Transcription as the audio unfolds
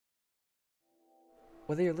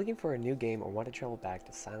Whether you're looking for a new game or want to travel back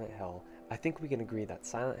to Silent Hill, I think we can agree that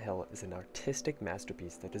Silent Hill is an artistic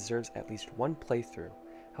masterpiece that deserves at least one playthrough.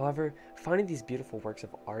 However, finding these beautiful works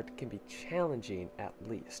of art can be challenging at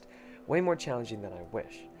least, way more challenging than I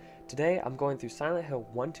wish. Today, I'm going through Silent Hill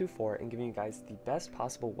 1 to 4 and giving you guys the best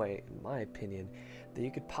possible way, in my opinion, that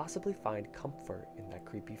you could possibly find comfort in that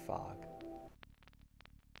creepy fog.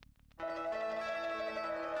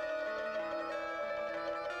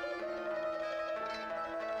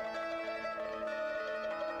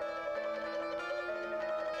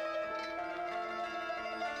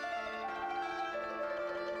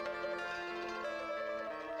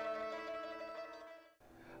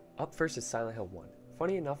 Up first is Silent Hill 1.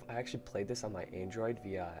 Funny enough, I actually played this on my Android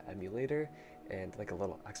via emulator and like a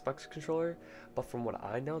little Xbox controller, but from what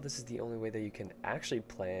I know, this is the only way that you can actually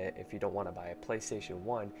play it if you don't want to buy a PlayStation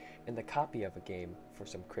 1 and the copy of a game for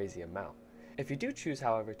some crazy amount. If you do choose,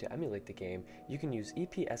 however, to emulate the game, you can use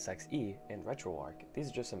EPSXE and RetroArch. These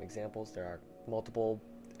are just some examples. There are multiple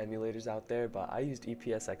emulators out there, but I used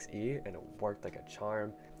EPSXE and it worked like a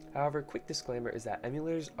charm. However, quick disclaimer is that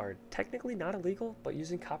emulators are technically not illegal, but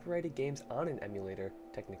using copyrighted games on an emulator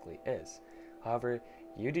technically is. However,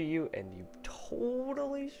 you do you, and you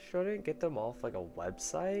totally shouldn't get them off like a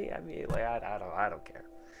website. I mean, like I don't care.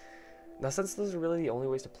 Now, since those are really the only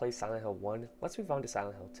ways to play Silent Hill 1, let's move on to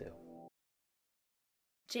Silent Hill 2.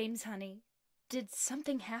 James, honey, did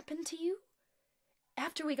something happen to you?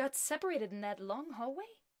 After we got separated in that long hallway?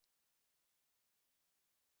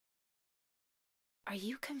 Are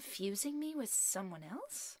you confusing me with someone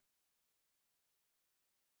else?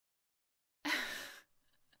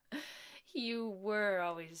 You were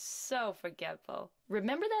always so forgetful.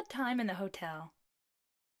 Remember that time in the hotel?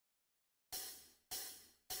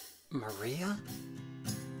 Maria?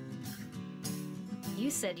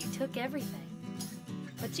 You said you took everything,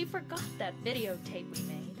 but you forgot that videotape we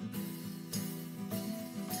made.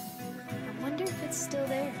 I wonder if it's still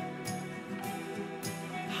there.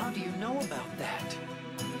 How do you know about that?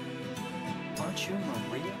 Aren't you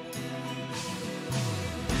Maria?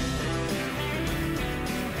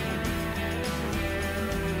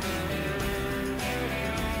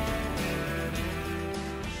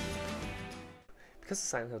 Because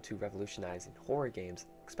Silent Hill 2 revolutionized in horror games,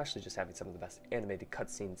 especially just having some of the best animated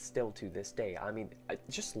cutscenes still to this day. I mean,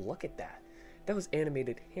 just look at that. That was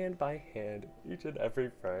animated hand by hand, each and every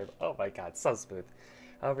frame. Oh my god, so smooth.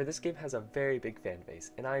 However, this game has a very big fan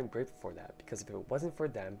base, and I am grateful for that, because if it wasn't for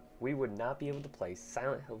them, we would not be able to play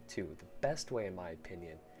Silent Hill 2 the best way in my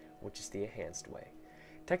opinion, which is the enhanced way.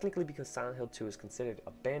 Technically, because Silent Hill 2 is considered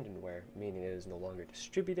abandonware, meaning it is no longer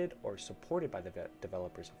distributed or supported by the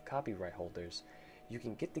developers of copyright holders, you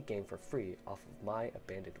can get the game for free off of my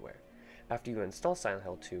abandonware. After you install Silent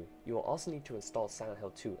Hill 2, you will also need to install Silent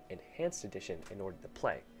Hill 2 Enhanced Edition in order to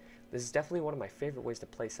play. This is definitely one of my favorite ways to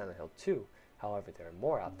play Silent Hill 2, however there are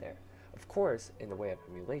more out there. Of course, in the way of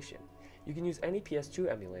emulation. You can use any PS2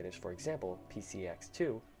 emulators, for example,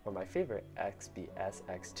 PCX2, or my favorite,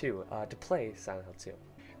 XBSX2, to play Silent Hill 2.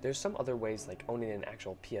 There's some other ways like owning an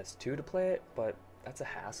actual PS2 to play it, but that's a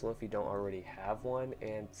hassle if you don't already have one,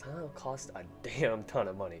 and Silent Hill costs a damn ton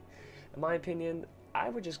of money. In my opinion, I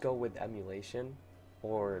would just go with emulation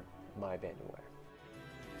or my abandonware.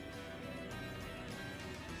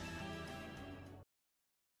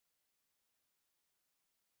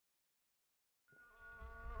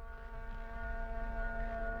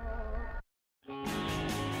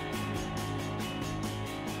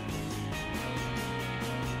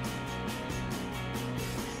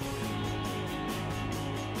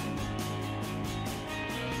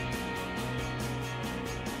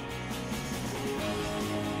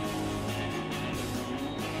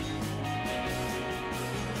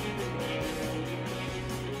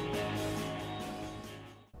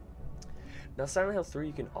 Now, Silent Hill 3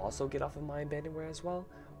 you can also get off of my abandonware as well,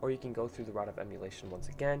 or you can go through the route of emulation once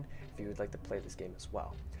again if you would like to play this game as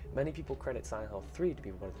well. Many people credit Silent Hill 3 to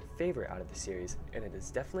be one of their favorite out of the series, and it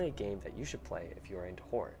is definitely a game that you should play if you are into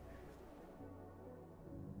horror.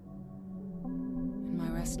 In my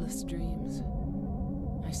restless dreams,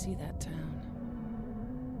 I see that town.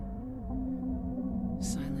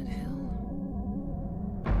 Silent Hill.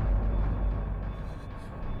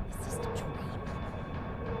 It's just a dream.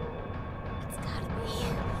 It's gotta be.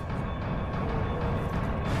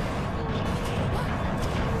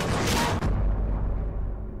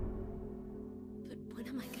 But when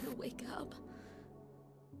am I gonna wake up?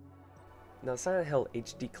 Now, Silent Hill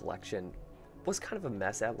HD Collection was kind of a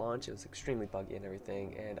mess at launch. It was extremely buggy and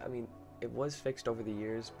everything, and I mean, it was fixed over the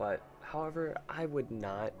years, but however, I would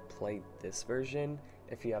not play this version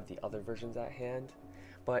if you have the other versions at hand.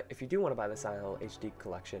 But if you do want to buy the Silent Hill HD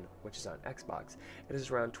collection, which is on Xbox, it is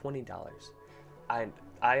around $20. And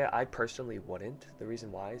I personally wouldn't. The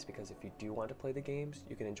reason why is because if you do want to play the games,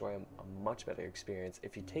 you can enjoy a much better experience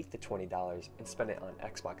if you take the $20 and spend it on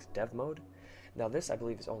Xbox Dev Mode. Now this, I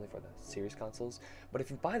believe, is only for the series consoles, but if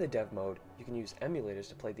you buy the Dev Mode, you can use emulators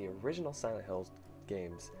to play the original Silent Hill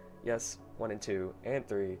games. Yes, 1 and 2 and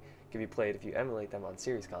 3 can be played if you emulate them on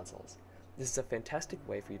series consoles. This is a fantastic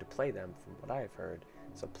way for you to play them from what I have heard,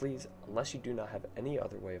 so please, unless you do not have any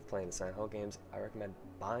other way of playing the Silent Hill games, I recommend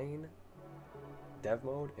buying Dev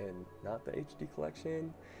Mode and not the HD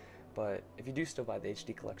collection. But if you do still buy the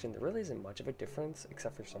HD collection, there really isn't much of a difference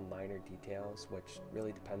except for some minor details, which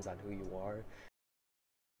really depends on who you are.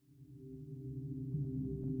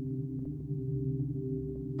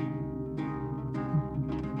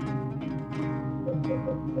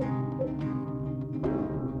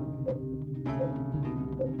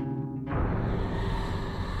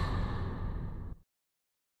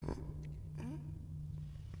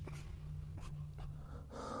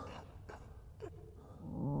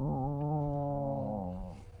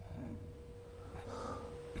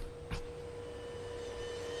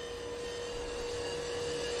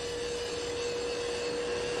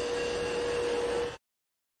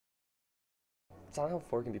 Silent Hill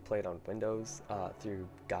 4 can be played on Windows through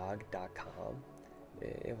GOG.com.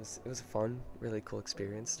 It was a fun, really cool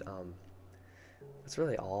experience. That's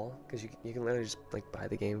really all, because you can literally just like buy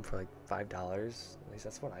the game for like $5. At least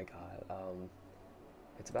that's what I got.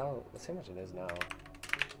 It's about, let's see how much it is now.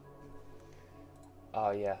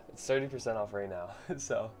 Yeah, it's 30% off right now.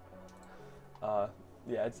 So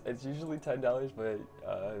yeah, it's usually $10, but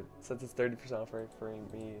since it's 30% off for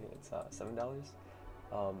me, it's $7.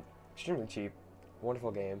 Extremely cheap.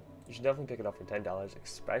 Wonderful game. You should definitely pick it up for $10,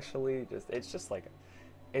 especially it's just like,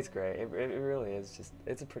 it's great. It really is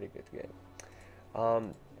it's a pretty good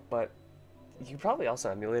game. But you can probably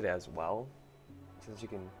also emulate it as well, since you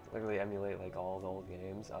can literally emulate like all the old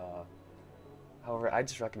games. However, I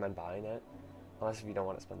just recommend buying it, unless if you don't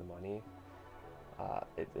want to spend the money.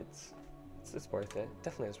 It's worth it.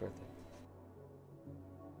 Definitely is worth it.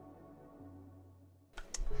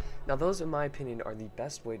 Now those, in my opinion, are the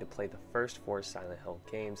best way to play the first 4 Silent Hill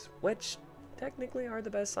games, which technically are the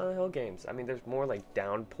best Silent Hill games. I mean, there's more like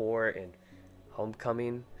Downpour and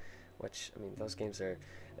Homecoming, which, I mean, those games are,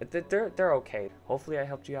 they're okay. Hopefully I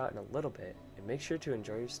helped you out in a little bit, and make sure to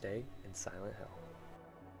enjoy your stay in Silent Hill.